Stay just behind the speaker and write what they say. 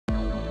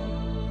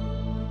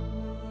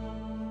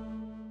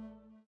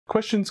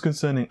Questions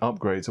concerning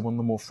upgrades are one of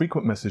the more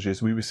frequent messages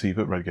we receive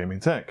at Red Gaming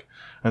Tech,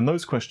 and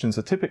those questions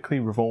are typically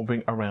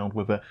revolving around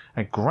whether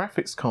a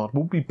graphics card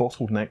will be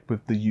bottlenecked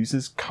with the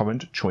user's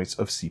current choice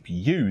of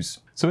CPUs.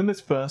 So in this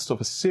first of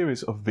a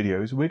series of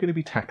videos, we're going to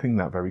be tackling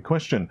that very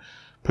question,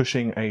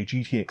 pushing a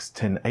GTX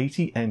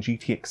 1080 and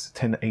GTX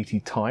 1080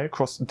 Ti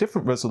across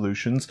different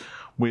resolutions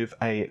with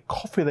a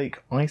Coffee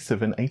Lake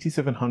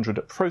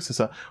i7-8700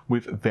 processor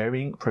with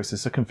varying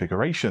processor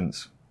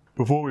configurations.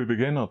 Before we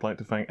begin, I'd like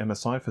to thank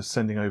MSI for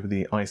sending over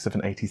the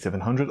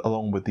i7-8700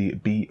 along with the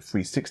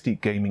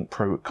B360 Gaming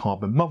Pro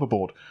Carbon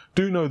motherboard.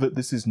 Do know that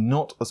this is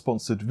not a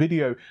sponsored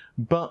video,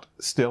 but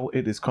still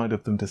it is kind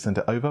of them to send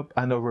it over,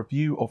 and a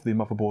review of the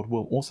motherboard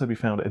will also be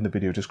found in the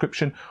video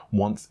description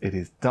once it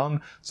is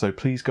done, so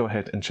please go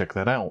ahead and check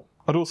that out.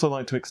 I'd also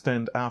like to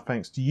extend our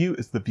thanks to you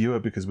as the viewer,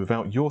 because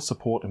without your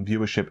support and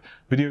viewership,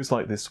 videos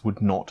like this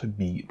would not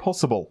be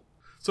possible.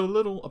 So a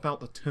little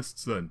about the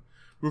tests then.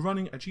 We're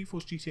running a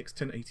GeForce GTX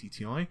 1080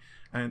 Ti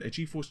and a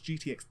GeForce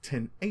GTX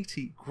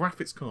 1080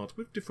 graphics card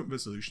with different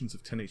resolutions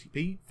of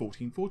 1080p,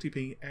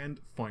 1440p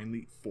and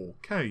finally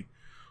 4K.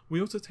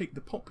 We also take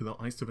the popular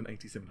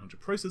i7-8700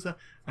 processor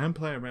and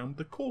play around with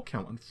the core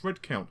count and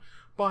thread count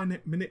by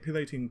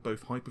manipulating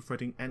both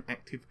hyperthreading and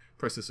active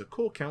processor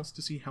core counts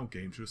to see how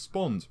games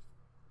respond,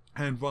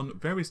 and run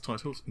various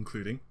titles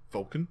including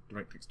Vulkan,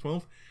 DirectX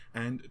 12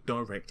 and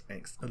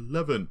DirectX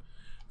 11.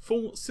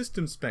 For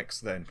system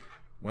specs then,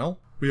 well,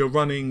 we are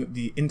running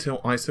the Intel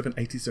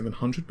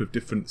i7-8700 with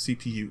different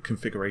CPU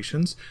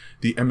configurations,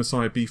 the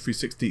MSI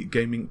B360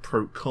 Gaming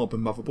Pro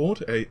Carbon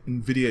motherboard, a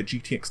Nvidia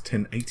GTX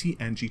 1080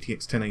 and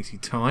GTX 1080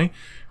 Ti,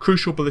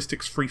 Crucial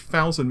Ballistics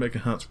 3000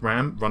 MHz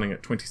RAM running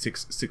at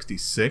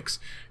 2666,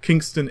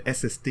 Kingston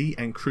SSD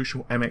and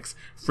Crucial MX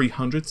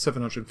 300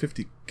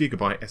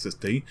 750GB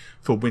SSD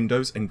for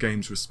Windows and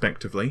games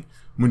respectively,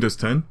 Windows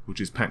 10,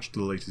 which is patched to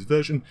the latest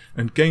version,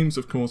 and games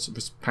of course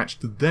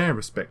patched to their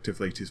respective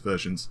latest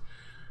versions.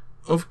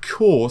 Of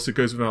course, it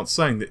goes without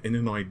saying that in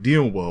an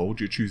ideal world,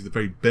 you choose the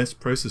very best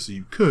processor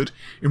you could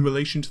in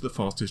relation to the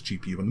fastest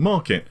GPU on the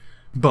market.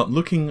 But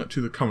looking to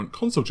the current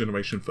console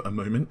generation for a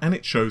moment, and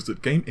it shows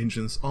that game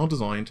engines are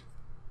designed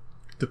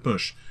to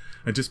push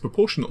a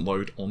disproportionate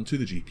load onto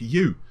the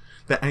GPU.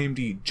 The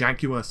AMD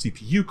Jaguar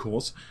CPU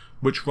cores,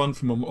 which run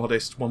from a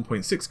modest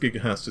 1.6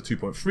 GHz to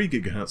 2.3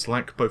 GHz,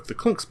 lack both the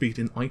clock speed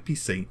and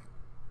IPC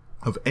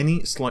of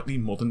any slightly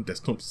modern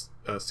desktop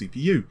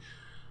CPU.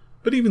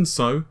 But even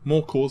so,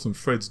 more cores and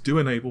threads do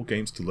enable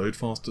games to load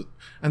faster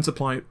and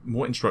supply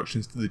more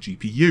instructions to the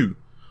GPU.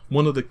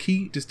 One of the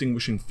key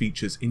distinguishing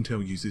features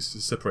Intel uses to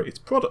separate its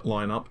product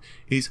lineup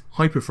is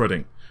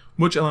hyperthreading,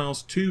 which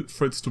allows two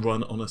threads to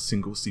run on a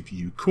single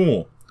CPU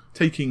core.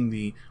 Taking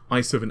the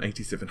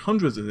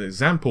i7-8700 as an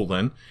example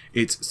then,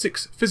 its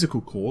 6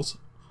 physical cores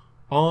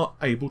are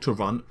able to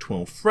run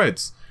 12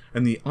 threads,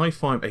 and the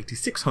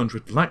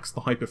i5-8600 lacks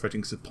the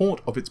hyperthreading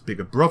support of its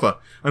bigger brother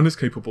and is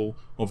capable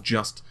of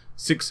just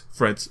 6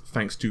 threads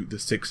thanks to the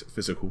 6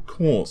 physical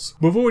cores.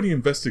 We've already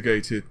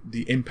investigated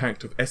the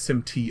impact of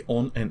SMT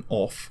on and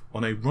off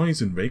on a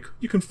Ryzen rig.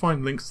 You can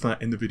find links to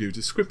that in the video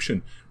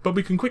description, but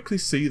we can quickly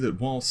see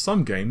that while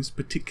some games,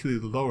 particularly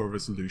the lower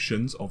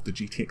resolutions of the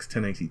GTX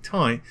 1080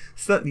 Ti,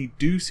 certainly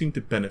do seem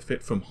to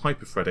benefit from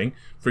hyperthreading,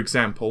 for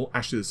example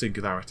Ashes of the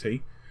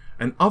Singularity,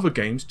 and other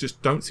games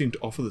just don't seem to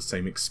offer the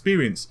same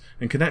experience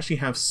and can actually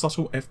have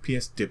subtle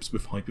FPS dips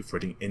with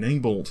hyperthreading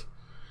enabled.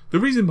 The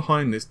reason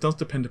behind this does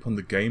depend upon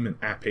the game and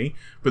API,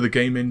 but the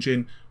game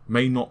engine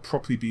may not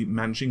properly be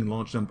managing a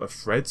large number of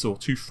threads, or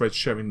 2 threads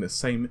sharing the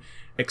same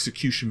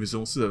execution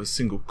resources of a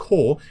single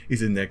core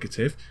is a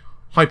negative.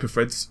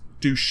 Hyperthreads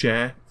do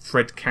share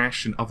thread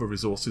cache and other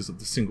resources of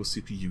the single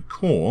CPU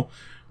core,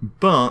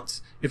 but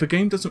if a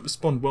game doesn't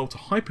respond well to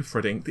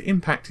hyperthreading, the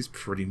impact is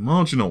pretty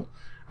marginal.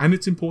 And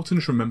it's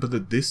important to remember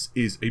that this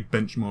is a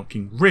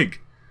benchmarking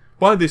rig.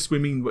 By this we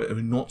mean we're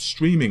not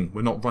streaming,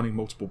 we're not running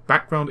multiple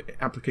background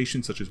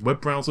applications such as web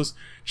browsers,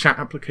 chat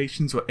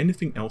applications or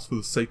anything else for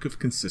the sake of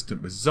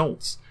consistent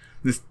results.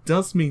 This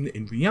does mean that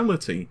in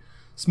reality,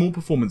 small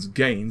performance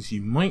gains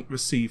you might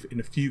receive in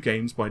a few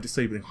games by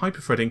disabling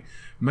hyperthreading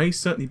may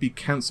certainly be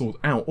cancelled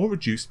out or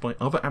reduced by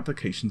other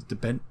applications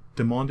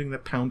demanding their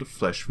pound of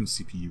flesh from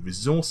CPU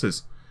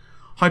resources.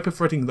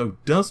 Hyperthreading though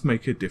does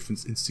make a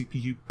difference in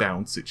CPU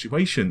bound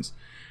situations,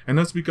 and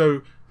as we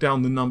go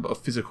down the number of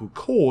physical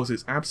cores,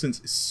 its absence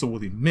is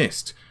sorely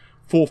missed.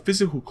 4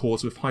 physical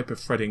cores with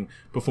hyperthreading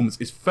performance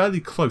is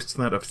fairly close to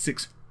that of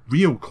 6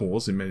 real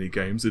cores in many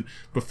games, and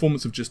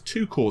performance of just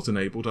 2 cores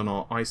enabled on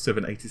our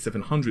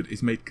i7-8700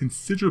 is made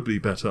considerably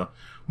better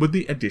with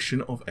the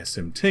addition of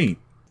SMT.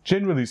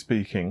 Generally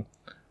speaking,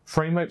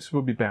 frame rates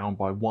will be bound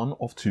by one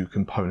of 2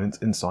 components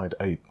inside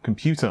a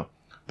computer.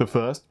 The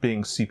first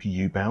being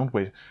CPU bound,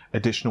 where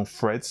additional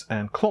threads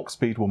and clock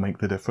speed will make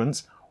the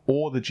difference,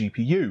 or the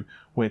GPU,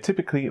 where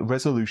typically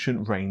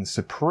resolution reigns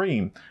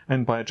supreme,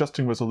 and by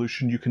adjusting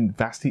resolution you can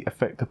vastly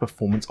affect the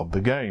performance of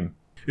the game.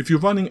 If you're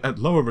running at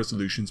lower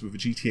resolutions with a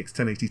GTX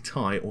 1080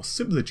 Ti or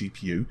similar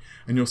GPU,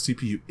 and your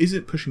CPU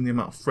isn't pushing the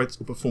amount of threads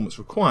or performance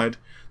required,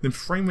 then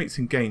frame rates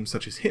in games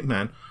such as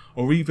Hitman,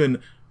 or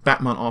even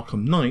Batman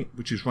Arkham Knight,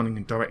 which is running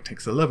in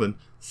DirectX 11,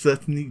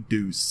 certainly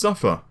do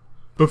suffer.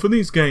 But for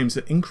these games,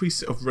 an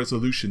increase of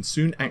resolution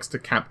soon acts to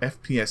cap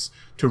FPS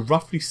to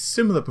roughly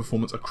similar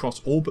performance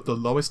across all but the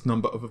lowest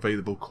number of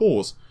available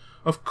cores.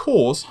 Of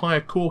course, higher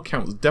core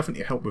counts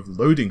definitely help with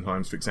loading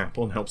times, for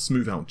example, and help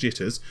smooth out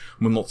jitters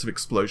when lots of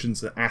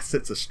explosions and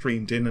assets are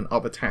streamed in and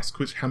other tasks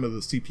which hammer the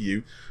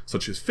CPU,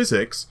 such as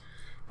physics.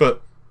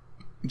 But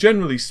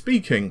generally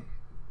speaking,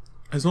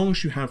 as long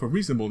as you have a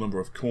reasonable number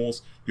of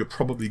cores, you're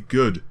probably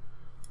good.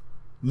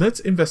 Let's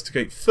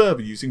investigate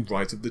further using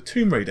Rise of the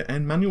Tomb Raider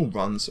and manual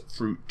runs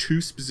through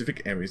two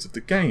specific areas of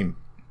the game.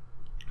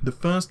 The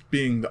first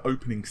being the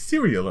opening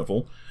Syria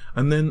level,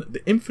 and then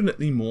the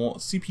infinitely more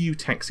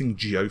CPU-taxing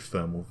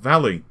geothermal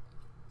valley.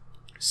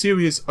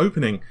 Syria's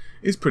opening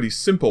is pretty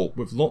simple,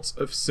 with lots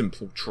of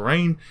simple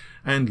terrain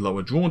and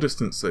lower draw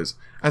distances.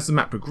 As the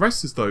map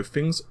progresses though,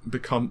 things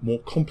become more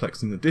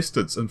complex in the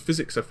distance and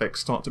physics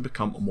effects start to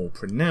become more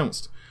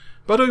pronounced.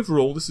 But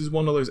overall, this is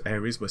one of those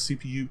areas where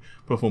CPU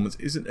performance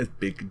isn't a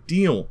big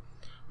deal.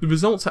 The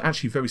results are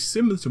actually very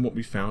similar to what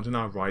we found in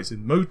our Rise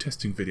in mode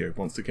testing video,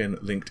 once again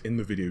linked in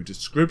the video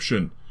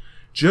description.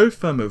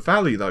 Geothermal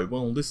Valley though,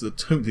 well, this is a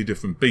totally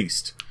different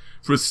beast.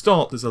 For a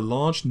start, there's a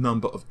large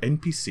number of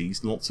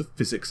NPCs, lots of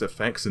physics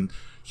effects, and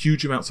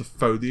huge amounts of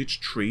foliage,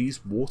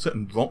 trees, water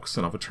and rocks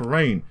and other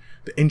terrain.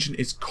 The engine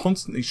is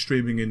constantly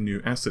streaming in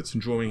new assets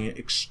and drawing in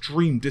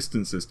extreme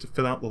distances to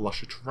fill out the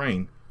lusher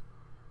terrain.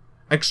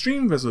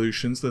 Extreme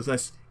resolutions, there's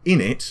less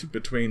in it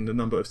between the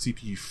number of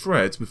CPU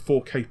threads, with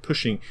 4K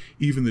pushing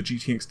even the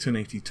GTX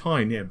 1080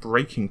 Ti near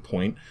breaking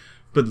point,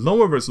 but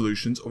lower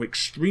resolutions or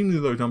extremely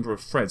low number of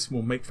threads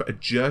will make for a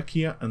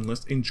jerkier and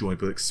less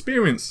enjoyable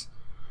experience.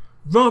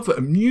 Rather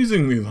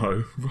amusingly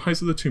though,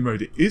 Rise of the Tomb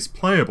Raider is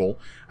playable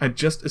at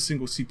just a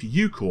single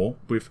CPU core,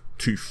 with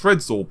 2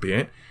 threads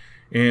albeit.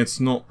 It's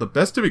not the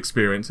best of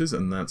experiences,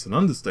 and that's an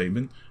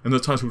understatement, and the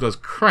title does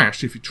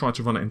crash if you try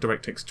to run it in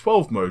DirectX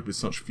 12 mode with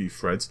such few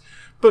threads,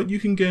 but you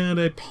can get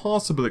a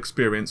passable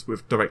experience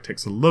with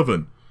DirectX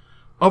 11.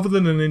 Other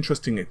than an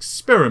interesting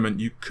experiment,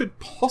 you could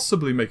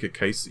possibly make a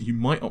case that you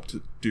might opt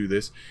to do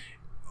this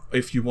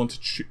if you want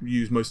to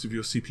use most of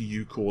your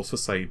CPU cores for,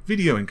 say,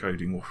 video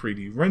encoding or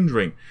 3D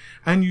rendering,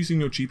 and using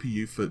your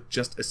GPU for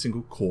just a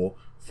single core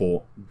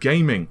for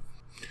gaming.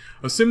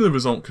 A similar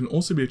result can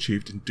also be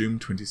achieved in Doom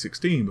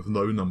 2016 with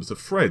low numbers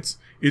of threads.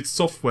 Its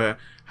software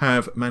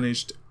have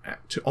managed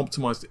to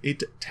optimize the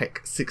id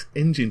Tech 6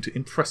 engine to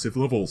impressive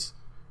levels.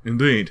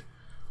 Indeed,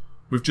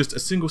 with just a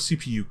single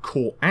CPU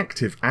core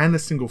active and a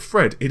single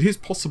thread, it is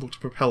possible to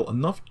propel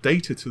enough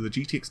data to the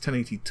GTX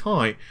 1080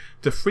 Ti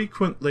to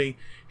frequently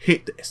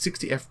hit the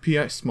 60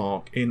 FPS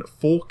mark in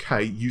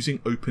 4K using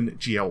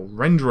OpenGL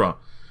Renderer.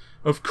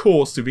 Of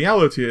course, the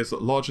reality is that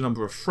a larger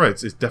number of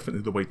threads is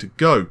definitely the way to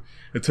go.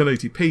 At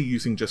 1080p,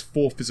 using just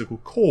 4 physical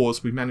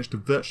cores, we managed to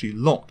virtually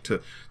lock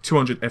to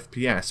 200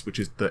 FPS, which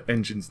is the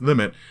engine's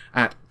limit,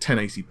 at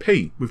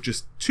 1080p. With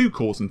just 2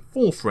 cores and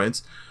 4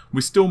 threads, we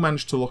still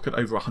managed to lock at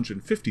over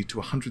 150 to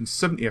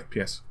 170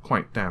 FPS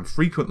quite damn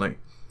frequently.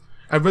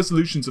 At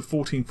resolutions of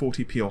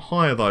 1440p or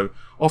higher though,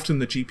 often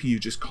the GPU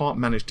just can't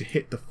manage to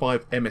hit the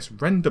 5 ms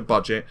render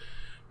budget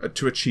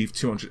to achieve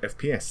 200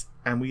 FPS,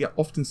 and we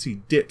often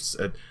see dips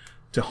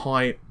to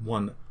high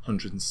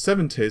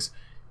 170s,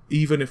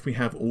 even if we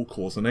have all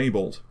cores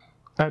enabled.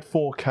 At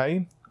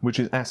 4K, which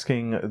is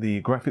asking the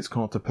graphics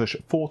card to push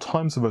 4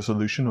 times the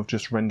resolution of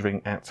just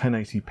rendering at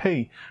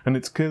 1080p, and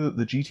it's clear that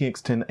the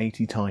GTX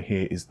 1080 Ti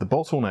here is the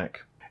bottleneck.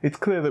 It's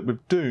clear that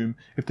with Doom,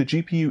 if the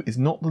GPU is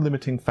not the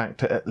limiting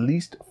factor, at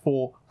least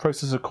 4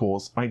 processor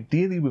cores,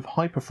 ideally with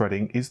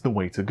hyperthreading, is the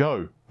way to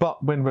go.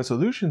 But when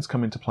resolutions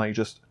come into play,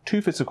 just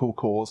 2 physical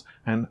cores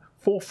and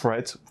 4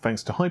 threads,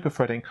 thanks to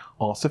hyperthreading,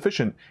 are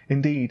sufficient.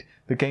 Indeed,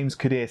 the game's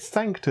Kadir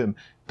Sanctum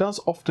does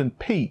often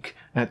peak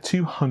at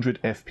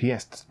 200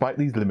 FPS despite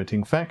these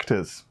limiting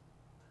factors.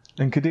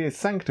 And Kadir's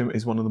Sanctum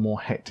is one of the more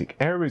hectic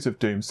areas of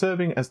Doom,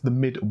 serving as the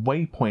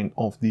midway point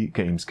of the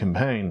game's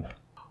campaign.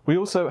 We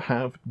also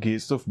have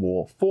Gears of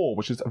War 4,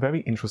 which is a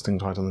very interesting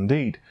title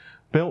indeed.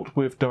 Built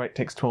with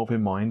DirectX 12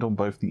 in mind on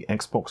both the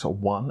Xbox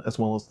One as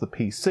well as the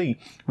PC,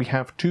 we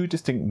have 2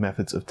 distinct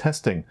methods of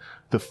testing.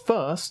 The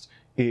first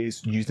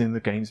is using the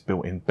game's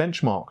built-in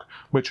benchmark,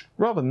 which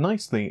rather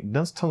nicely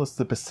does tell us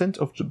the percent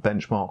of the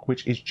benchmark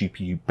which is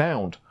GPU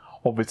bound.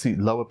 Obviously,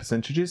 lower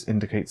percentages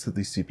indicates that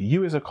the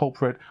CPU is a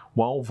culprit,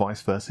 while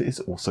vice versa is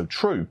also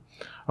true.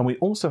 And we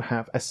also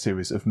have a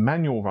series of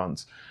manual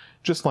runs.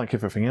 Just like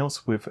everything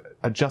else, we've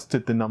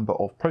adjusted the number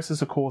of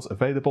processor cores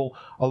available,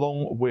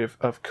 along with,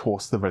 of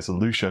course, the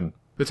resolution.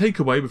 The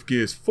takeaway with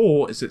Gears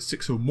 4 is that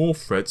 6 or more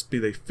threads, be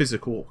they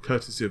physical or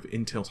courtesy of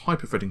Intel's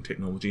hyperthreading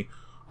technology,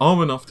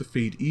 are enough to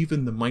feed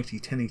even the mighty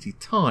 1080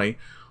 Ti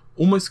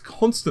almost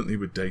constantly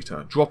with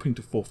data. Dropping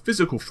to 4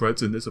 physical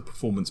threads and there's a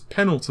performance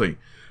penalty,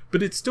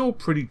 but it's still a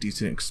pretty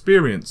decent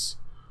experience.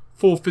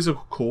 4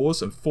 physical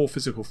cores and 4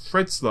 physical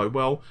threads though,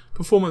 well,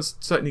 performance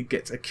certainly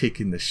gets a kick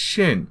in the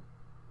shin.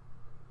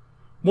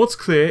 What's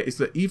clear is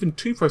that even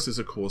 2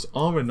 processor cores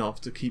are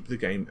enough to keep the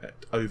game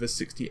at over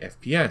 60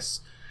 FPS.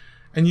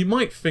 And you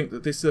might think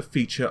that this is a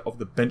feature of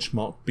the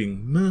benchmark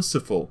being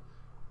merciful.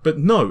 But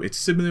no, it's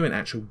similar in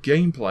actual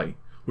gameplay.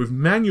 With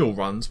manual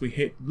runs, we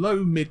hit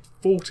low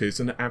mid-40s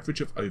and an average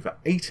of over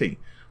 80,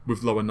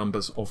 with lower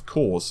numbers of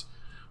cores.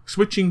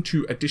 Switching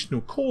to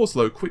additional cores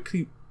though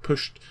quickly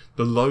pushed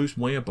the lows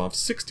way above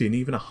 60 and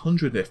even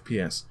 100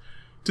 FPS.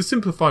 To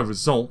simplify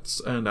results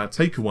and our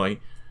takeaway,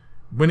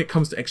 when it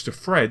comes to extra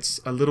threads,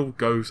 a little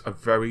goes a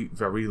very,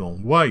 very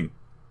long way.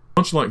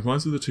 Much like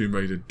Rise of the Tomb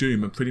Raider,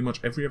 Doom and pretty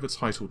much every other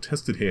title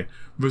tested here,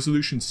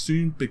 resolution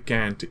soon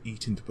began to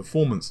eat into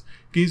performance.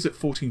 Gears at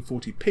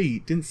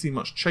 1440p didn't see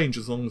much change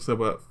as long as there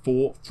were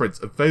 4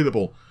 threads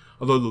available,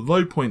 although the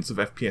low points of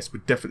FPS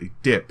would definitely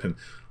dip and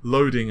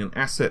loading and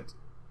asset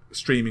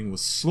streaming was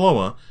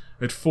slower.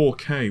 At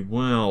 4K,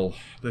 well,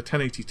 the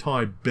 1080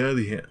 Ti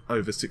barely hit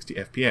over 60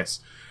 FPS,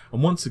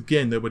 and once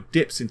again there were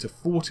dips into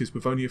 40s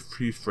with only a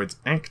few threads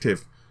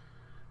active.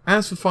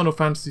 As for Final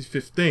Fantasy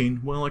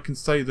 15, well, I can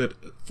say that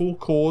 4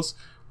 cores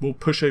will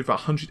push over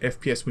 100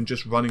 FPS when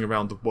just running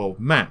around the world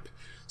map.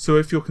 So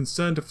if you're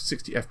concerned of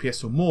 60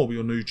 FPS or more with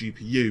your new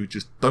GPU,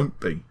 just don't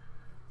be.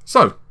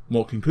 So,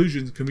 what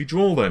conclusions can we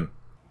draw then?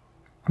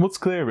 What's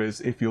clear is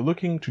if you're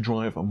looking to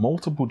drive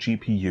multiple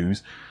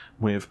GPUs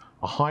with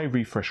a high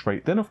refresh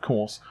rate, then of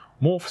course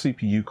more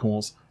CPU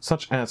cores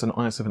such as an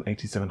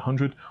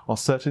i7-8700 are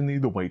certainly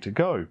the way to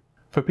go.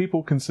 For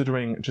people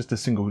considering just a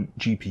single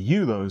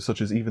GPU though, such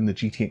as even the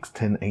GTX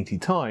 1080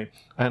 Ti,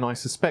 and I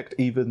suspect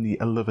even the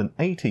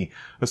 1180,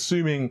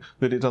 assuming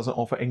that it doesn't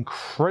offer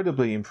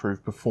incredibly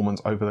improved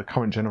performance over the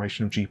current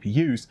generation of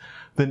GPUs,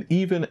 then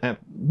even at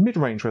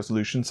mid-range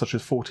resolutions such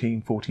as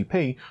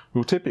 1440p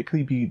will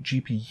typically be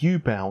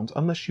GPU bound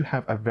unless you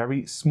have a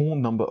very small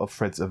number of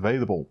threads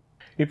available.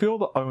 If you're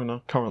the owner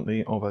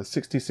currently of a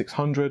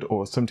 6600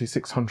 or a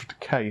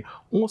 7600K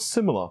or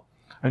similar,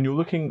 and you're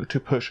looking to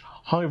push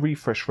high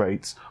refresh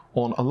rates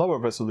on a lower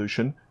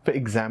resolution, for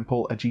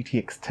example a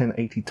GTX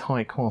 1080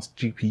 Ti class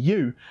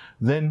GPU,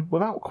 then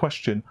without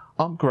question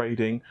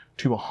upgrading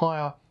to a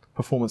higher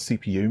performance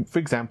CPU, for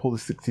example the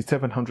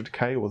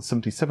 6700K or the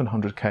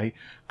 7700K,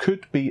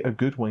 could be a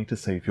good way to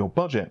save your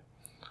budget.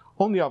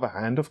 On the other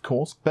hand, of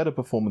course, better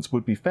performance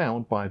would be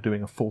found by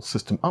doing a full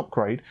system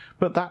upgrade,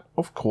 but that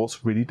of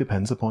course really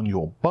depends upon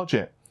your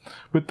budget.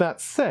 With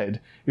that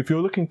said, if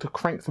you're looking to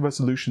crank the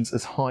resolutions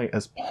as high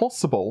as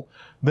possible,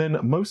 then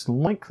most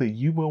likely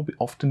you will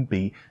often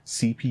be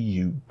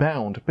CPU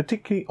bound,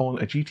 particularly on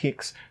a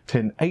GTX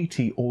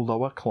 1080 or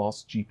lower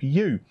class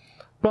GPU.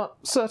 But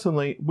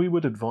certainly we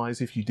would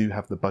advise, if you do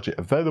have the budget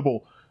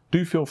available,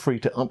 do feel free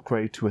to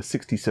upgrade to a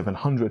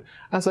 6700,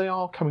 as they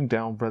are coming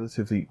down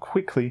relatively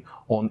quickly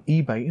on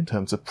eBay in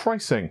terms of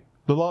pricing.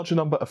 The larger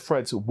number of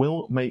threads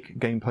will make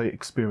gameplay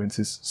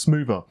experiences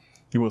smoother.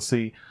 You will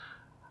see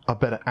a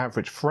better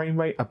average frame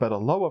rate, a better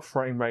lower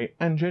frame rate,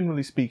 and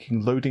generally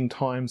speaking loading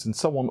times and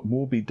so on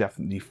will be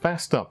definitely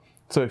faster.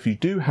 So if you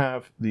do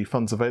have the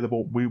funds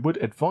available, we would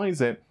advise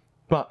it,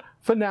 but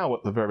for now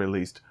at the very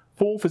least,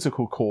 4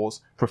 physical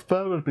cores,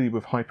 preferably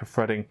with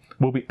hyper-threading,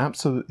 will be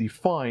absolutely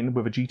fine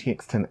with a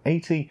GTX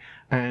 1080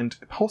 and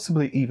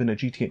possibly even a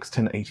GTX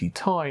 1080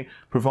 Ti,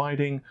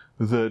 providing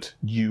that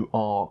you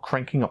are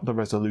cranking up the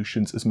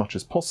resolutions as much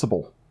as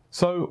possible.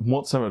 So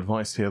what's our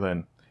advice here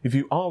then? If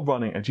you are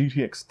running a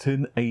GTX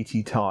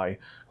 1080 Ti,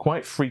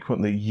 quite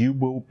frequently you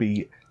will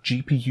be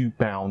GPU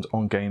bound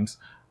on games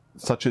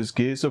such as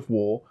Gears of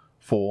War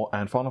 4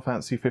 and Final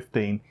Fantasy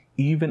 15,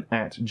 even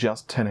at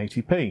just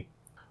 1080p.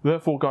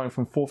 Therefore, going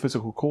from 4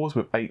 physical cores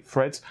with 8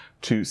 threads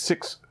to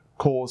 6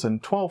 cores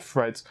and 12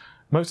 threads,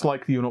 most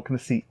likely you're not going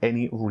to see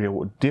any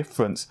real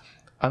difference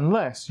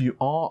unless you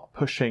are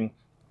pushing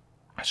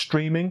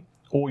streaming,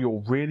 or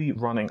you're really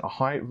running a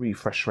high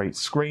refresh rate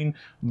screen,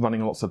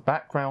 running lots of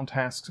background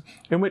tasks,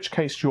 in which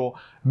case your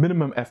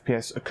minimum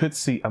FPS could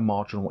see a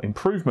marginal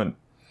improvement.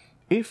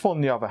 If,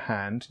 on the other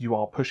hand, you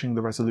are pushing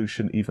the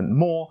resolution even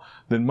more,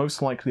 then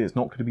most likely it's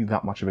not going to be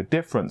that much of a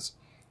difference.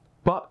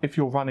 But if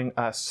you're running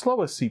a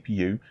slower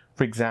CPU,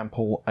 for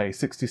example a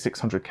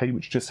 6600K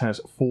which just has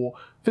 4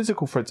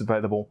 physical threads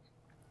available,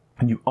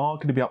 and you are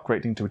going to be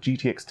upgrading to a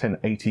GTX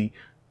 1080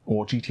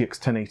 or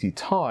GTX 1080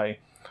 Ti,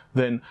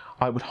 then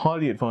I would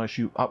highly advise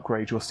you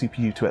upgrade your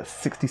CPU to a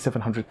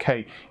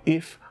 6700K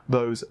if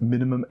those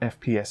minimum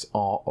FPS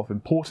are of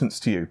importance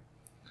to you.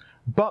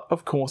 But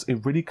of course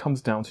it really comes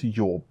down to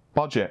your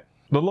budget.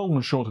 The long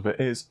and short of it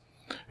is,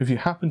 if you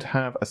happen to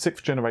have a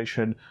 6th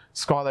generation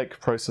Skylake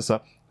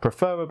processor,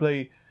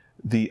 preferably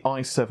the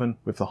i7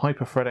 with the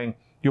hyper-threading,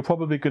 you're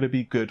probably going to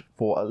be good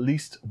for at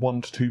least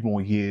 1 to 2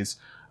 more years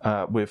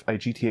with a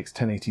GTX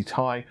 1080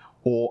 Ti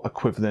or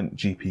equivalent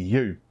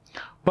GPU.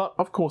 But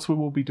of course we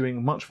will be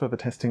doing much further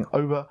testing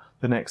over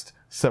the next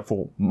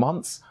several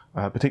months,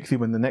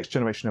 particularly when the next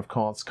generation of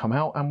cards come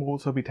out, and we'll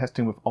also be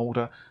testing with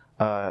older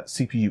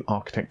CPU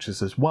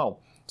architectures as well.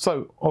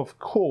 So, of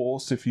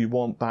course, if you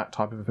want that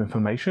type of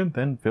information,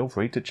 then feel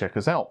free to check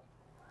us out.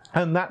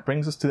 And that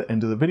brings us to the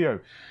end of the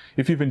video.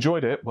 If you've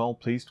enjoyed it, well,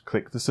 please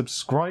click the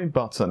subscribe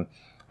button.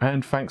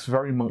 And thanks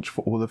very much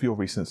for all of your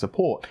recent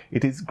support.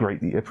 It is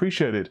greatly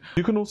appreciated.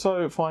 You can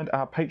also find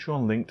our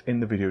Patreon linked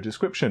in the video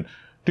description.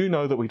 Do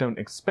know that we don't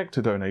expect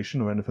a donation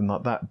or anything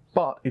like that,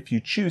 but if you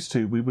choose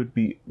to, we would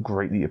be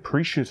greatly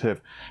appreciative.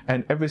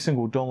 And every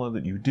single dollar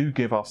that you do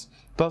give us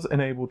does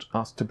enable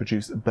us to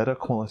produce better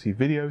quality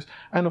videos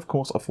and of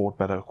course afford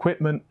better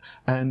equipment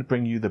and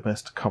bring you the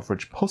best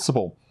coverage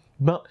possible.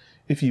 But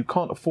if you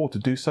can't afford to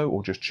do so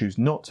or just choose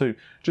not to,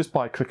 just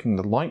by clicking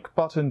the like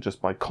button,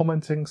 just by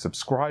commenting,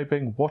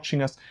 subscribing,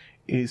 watching us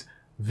is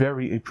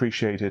very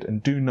appreciated.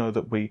 And do know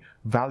that we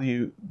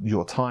value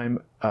your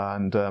time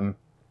and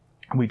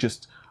we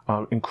just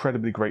are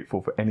incredibly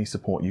grateful for any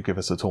support you give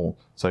us at all.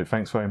 So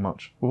thanks very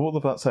much. With all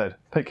of that said,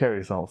 take care of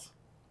yourselves.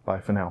 Bye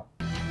for now.